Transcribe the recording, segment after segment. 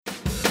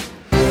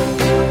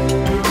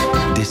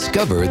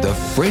Discover the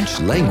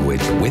French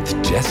language with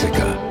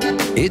Jessica.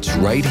 It's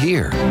right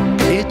here.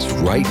 It's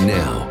right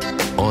now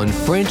on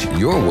French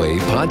Your Way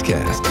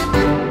podcast.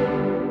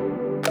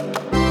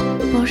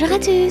 Bonjour à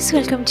tous,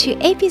 welcome to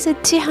episode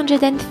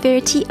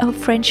 230 of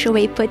French Your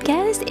Way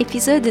podcast,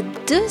 episode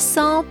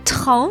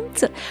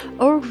 230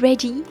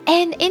 already.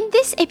 And in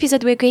this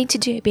episode, we're going to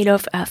do a bit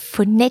of a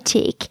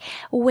phonetic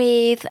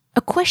with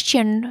a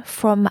question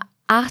from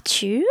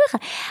Arthur,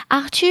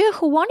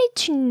 who wanted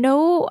to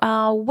know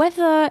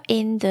whether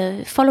in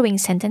the following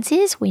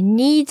sentences we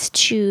need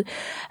to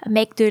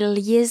make the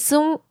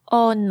liaison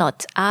or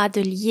not.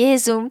 The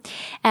liaison.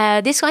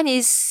 This one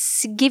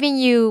is giving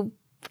you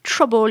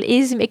trouble,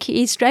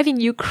 is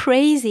driving you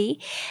crazy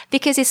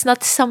because it's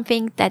not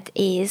something that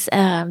is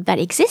that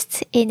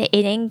exists in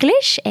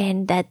English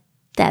and that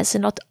does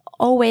not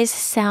always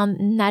sound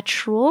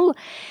natural.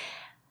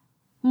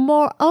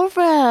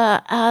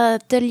 Moreover,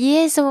 the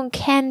liaison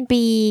can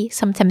be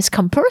sometimes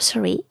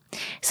compulsory,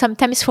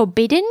 sometimes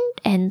forbidden,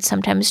 and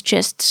sometimes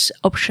just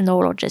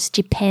optional or just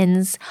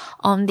depends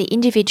on the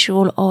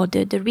individual or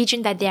the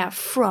region that they are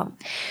from.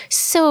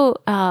 So,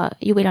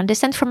 you will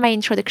understand from my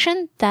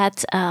introduction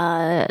that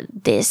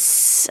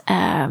this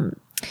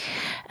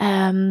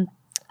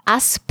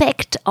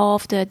aspect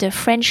of the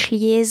French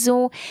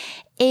liaison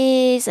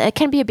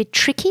can be a bit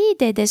tricky.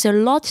 There's a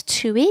lot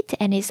to it,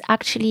 and is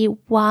actually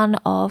one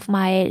of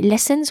my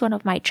lessons, one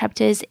of my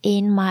chapters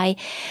in my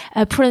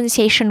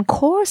pronunciation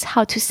course,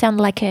 how to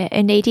sound like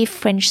a native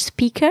French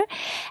speaker.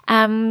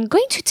 I'm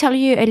going to tell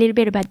you a little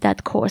bit about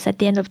that course at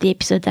the end of the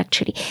episode,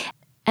 actually.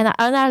 And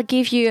I'll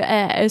give you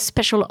a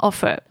special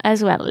offer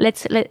as well.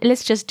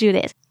 Let's just do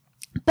this.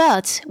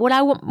 But what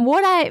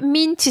I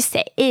mean to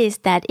say is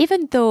that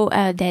even though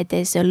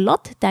there's a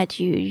lot that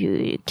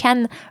you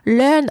can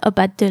learn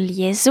about the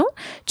liaison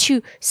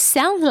to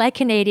sound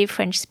like a native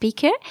French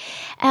speaker,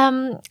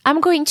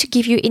 I'm going to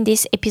give you in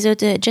this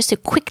episode just a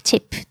quick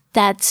tip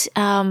that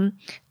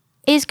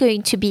is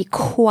going to be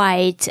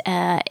quite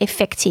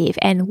effective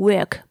and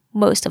work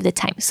most of the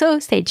time. So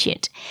stay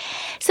tuned.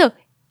 So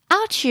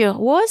Arthur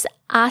was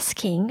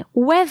asking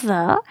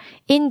whether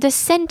in the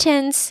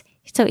sentence,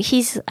 so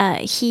he's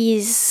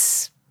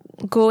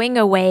going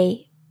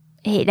away,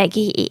 he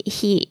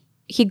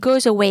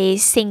goes away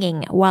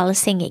singing while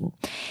singing.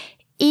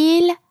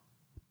 Il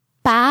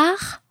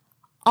part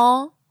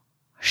en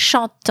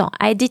chantant.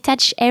 I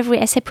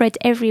separate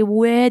every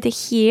word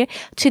here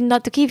to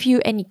not give you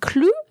any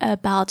clue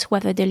about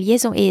whether the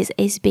liaison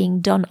is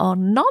being done or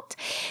not.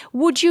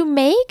 Would you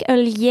make a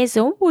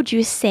liaison? Would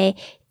you say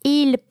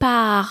il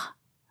part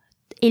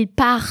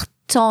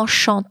en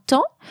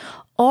chantant,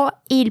 or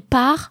il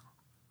part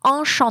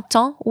en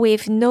chantant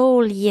with no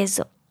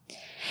liaison?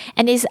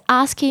 And is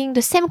asking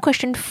the same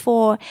question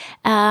for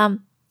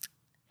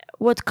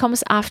what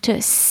comes after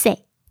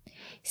c'est.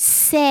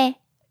 C'est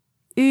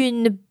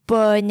une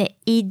bonne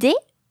idée,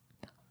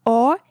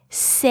 or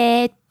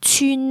c'est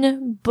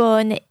une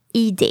bonne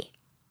idée.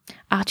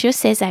 Arthur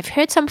says, I've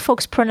heard some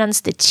folks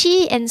pronounce the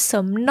T and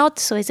some not,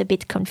 so he's a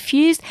bit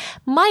confused.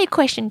 My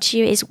question to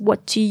you is,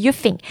 what do you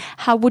think?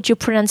 How would you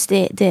pronounce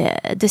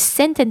the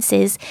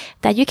sentences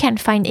that you can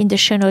find in the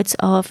show notes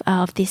of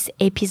this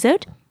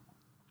episode?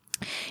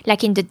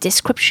 Like in the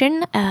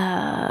description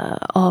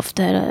of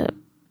the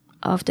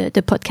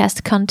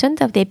podcast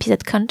content, of the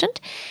episode content.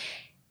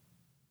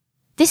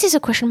 This is a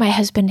question my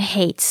husband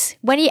hates.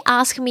 When he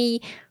asks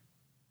me,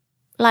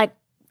 like,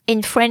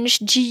 in French,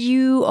 do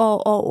you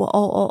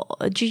or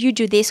do you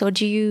do this, or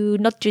do you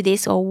not do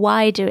this, or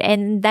why do?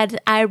 And that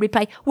I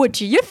reply, what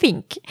do you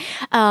think?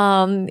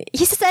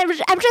 He says,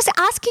 I'm just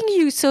asking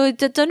you, so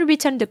don't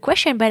return the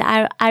question. But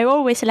I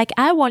always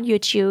I want you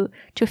to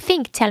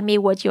think. Tell me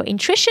what your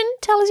intuition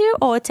tells you,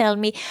 or tell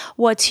me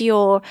what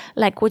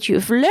what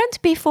you've learned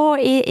before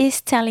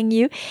is telling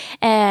you.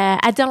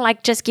 I don't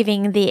like just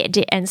giving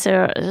the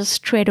answer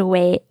straight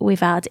away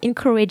without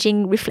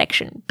encouraging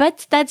reflection.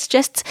 But that's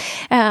just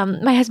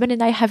my husband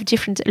and I have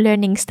different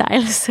learning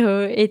styles,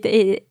 so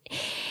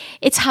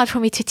it's hard for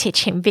me to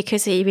teach him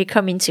because we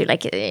come into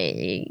like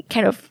a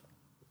kind of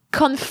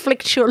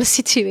conflictual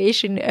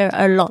situation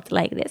a lot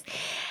like this.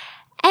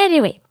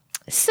 Anyway,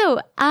 so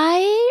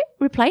I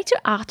replied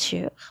to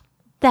Arthur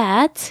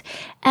that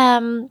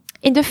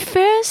in the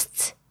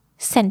first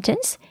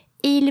sentence,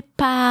 il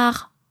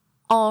part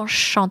en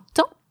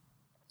chantant,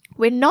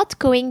 we're not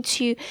going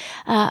to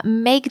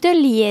make the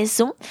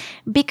liaison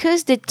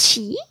because the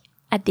T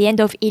at the end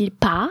of il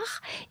part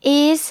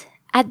is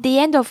at the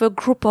end of a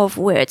group of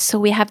words. So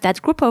we have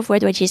that group of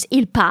words, which is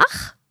il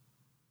part.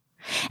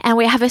 And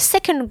we have a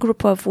second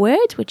group of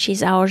words, which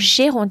is our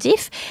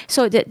gérondif.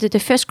 So the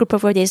first group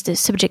of words is the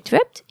subject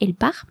verb, il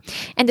part.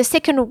 And the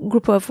second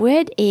group of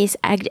words is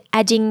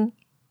adding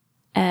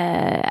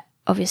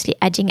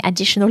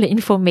additional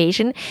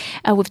information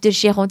with the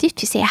gérondif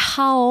to say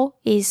how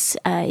is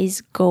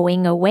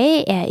going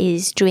away,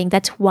 is doing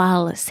that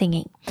while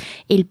singing.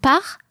 Il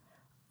part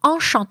en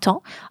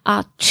chantant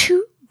are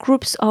two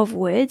groups of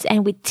words,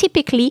 and we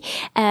typically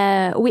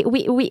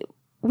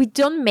we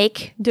don't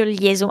make the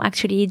liaison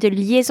actually. The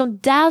liaison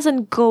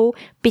doesn't go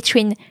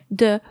between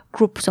the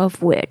groups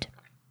of words.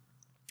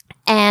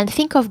 And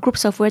think of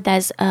groups of words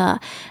as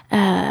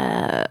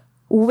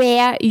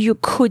where you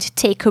could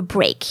take a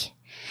break.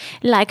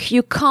 Like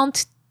you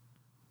can't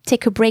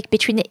take a break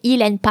between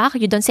il and part.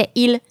 You don't say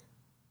il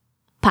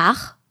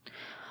part,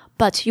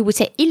 but you would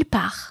say il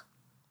part.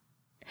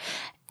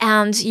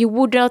 And you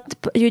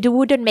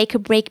wouldn't make a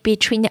break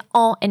between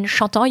en and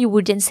chantant. You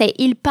wouldn't say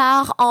il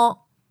part en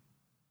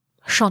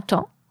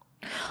chantant.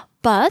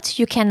 But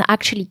you can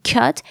actually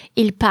cut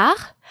il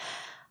part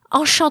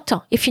en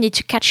chantant. If you need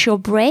to catch your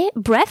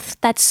breath,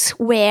 that's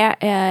where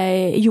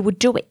you would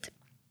do it.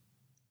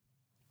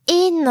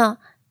 In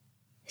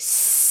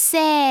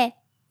c'est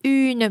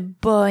une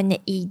bonne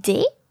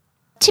idée,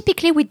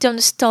 typically we don't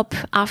stop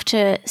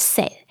after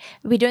c'est.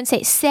 We don't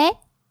say c'est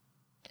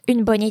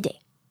une bonne idée.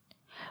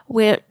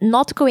 We're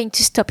not going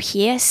to stop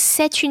here.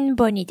 C'est une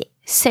bonne idée.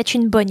 C'est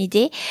une bonne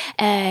idée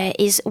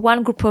is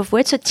one group of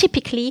words. So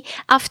typically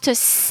after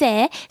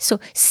c'est, so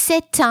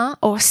c'est un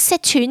or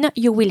c'est une,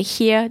 you will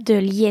hear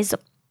the liaison.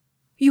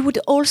 You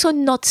would also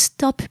not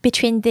stop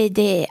between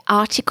the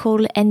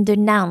article and the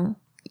noun.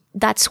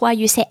 That's why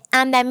you say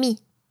un ami,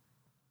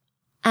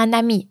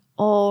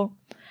 or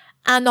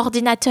un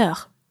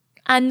ordinateur,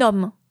 un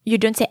homme. You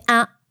don't say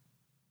un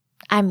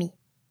ami,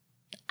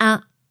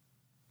 un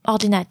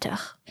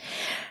ordinateur.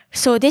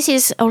 So this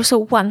is also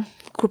one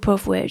group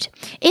of words.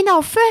 In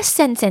our first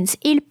sentence,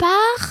 il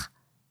part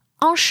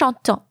en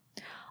chantant.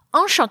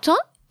 En chantant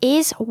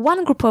is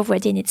one group of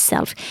words in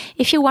itself.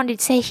 If you wanted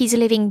to say he's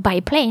leaving by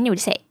plane, you would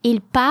say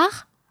il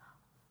part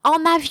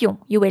en avion.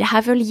 You will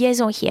have a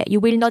liaison here. You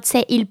will not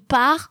say il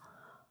part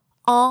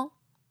en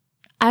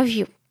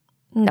avion.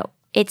 No,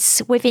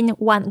 it's within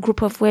one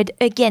group of words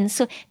again.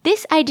 So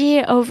this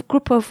idea of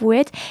group of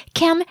words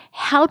can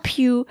help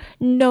you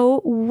know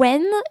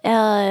when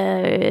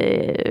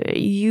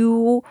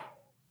you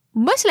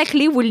most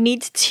likely will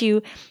need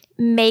to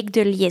make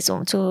the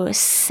liaison, to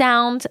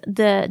sound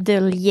the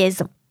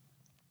liaison.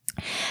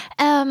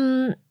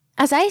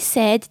 As I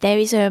said, there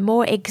is a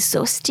more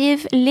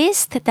exhaustive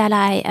list that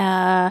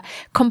I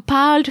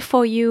compiled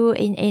for you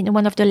in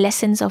one of the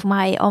lessons of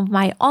my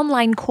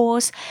online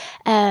course,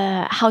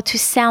 how to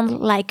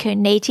sound like a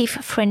native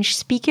French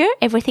speaker,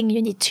 everything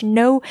you need to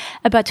know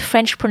about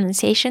French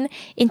pronunciation,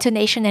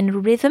 intonation,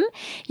 and rhythm.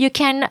 You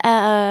can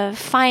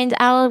find,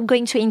 I'm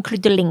going to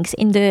include the links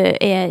in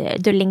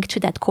the link to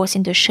that course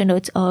in the show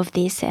notes of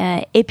this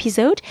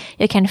episode.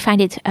 You can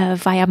find it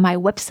via my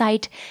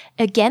website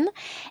again.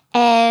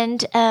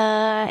 And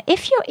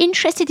if you're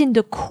interested in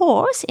the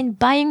course, in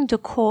buying the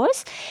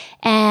course,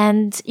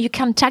 and you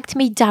contact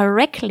me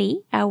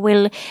directly, I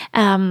will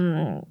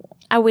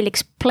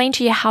explain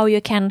to you how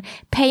you can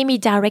pay me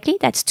directly.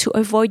 That's to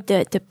avoid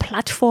the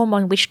platform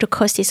on which the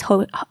course is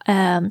hosting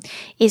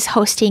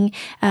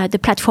the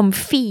platform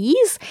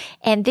fees.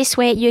 And this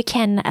way you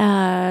can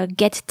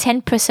get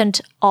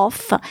 10%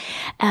 off.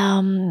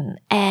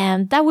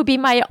 And that would be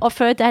my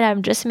offer that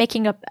I'm just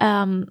making up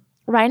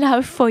right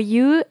now for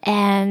you,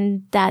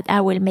 and that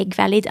I will make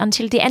valid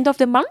until the end of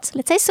the month,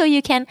 let's say. So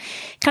you can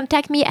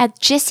contact me at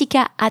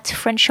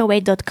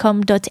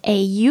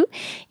jessica@frenchyourway.com.au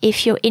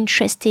if you're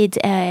interested.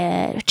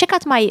 Check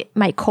out my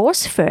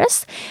course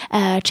first.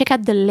 Check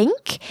out the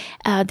link.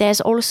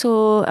 There's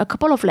also a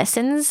couple of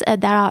lessons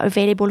that are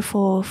available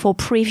for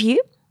preview.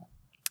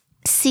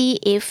 See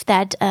if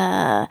that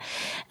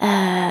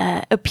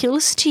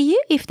appeals to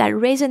you, if that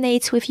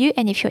resonates with you,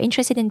 and if you're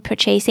interested in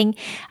purchasing,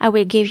 I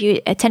will give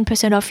you a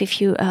 10% off if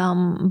you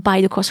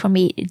buy the course from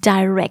me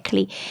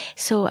directly.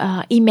 So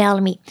email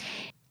me.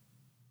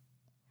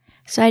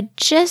 So I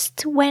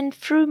just went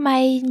through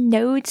my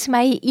notes,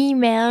 my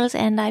emails,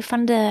 and I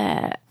found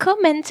a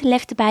comment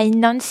left by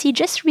Nancy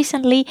just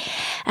recently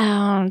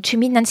to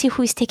me, Nancy,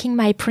 who is taking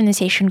my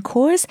pronunciation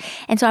course.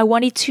 And so I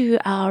wanted to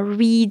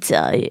read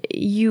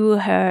you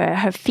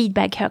her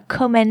feedback, her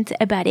comment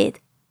about it.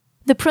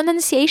 The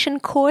pronunciation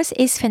course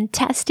is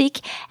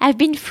fantastic. I've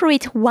been through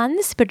it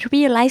once, but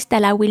realized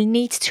that I will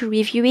need to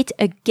review it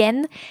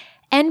again,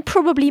 and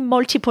probably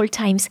multiple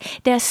times.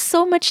 There's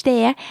so much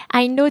there.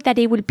 I know that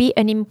it will be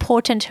an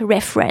important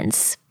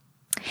reference.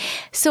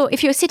 So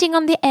if you're sitting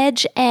on the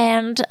edge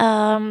and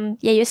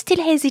you're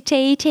still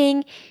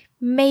hesitating,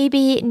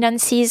 maybe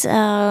Nancy's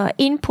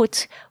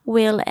input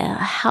will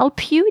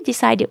help you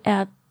decide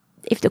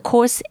if the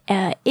course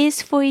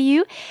is for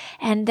you.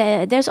 And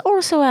there's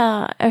also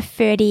a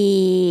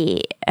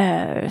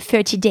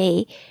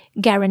 30-day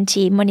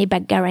guarantee, money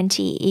back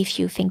guarantee, if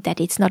you think that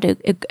it's not a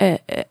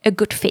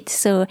good fit.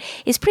 So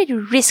it's pretty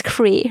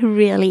risk-free,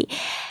 really.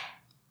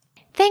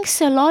 Thanks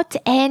a lot,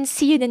 and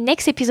see you in the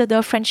next episode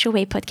of French Your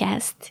Way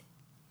podcast.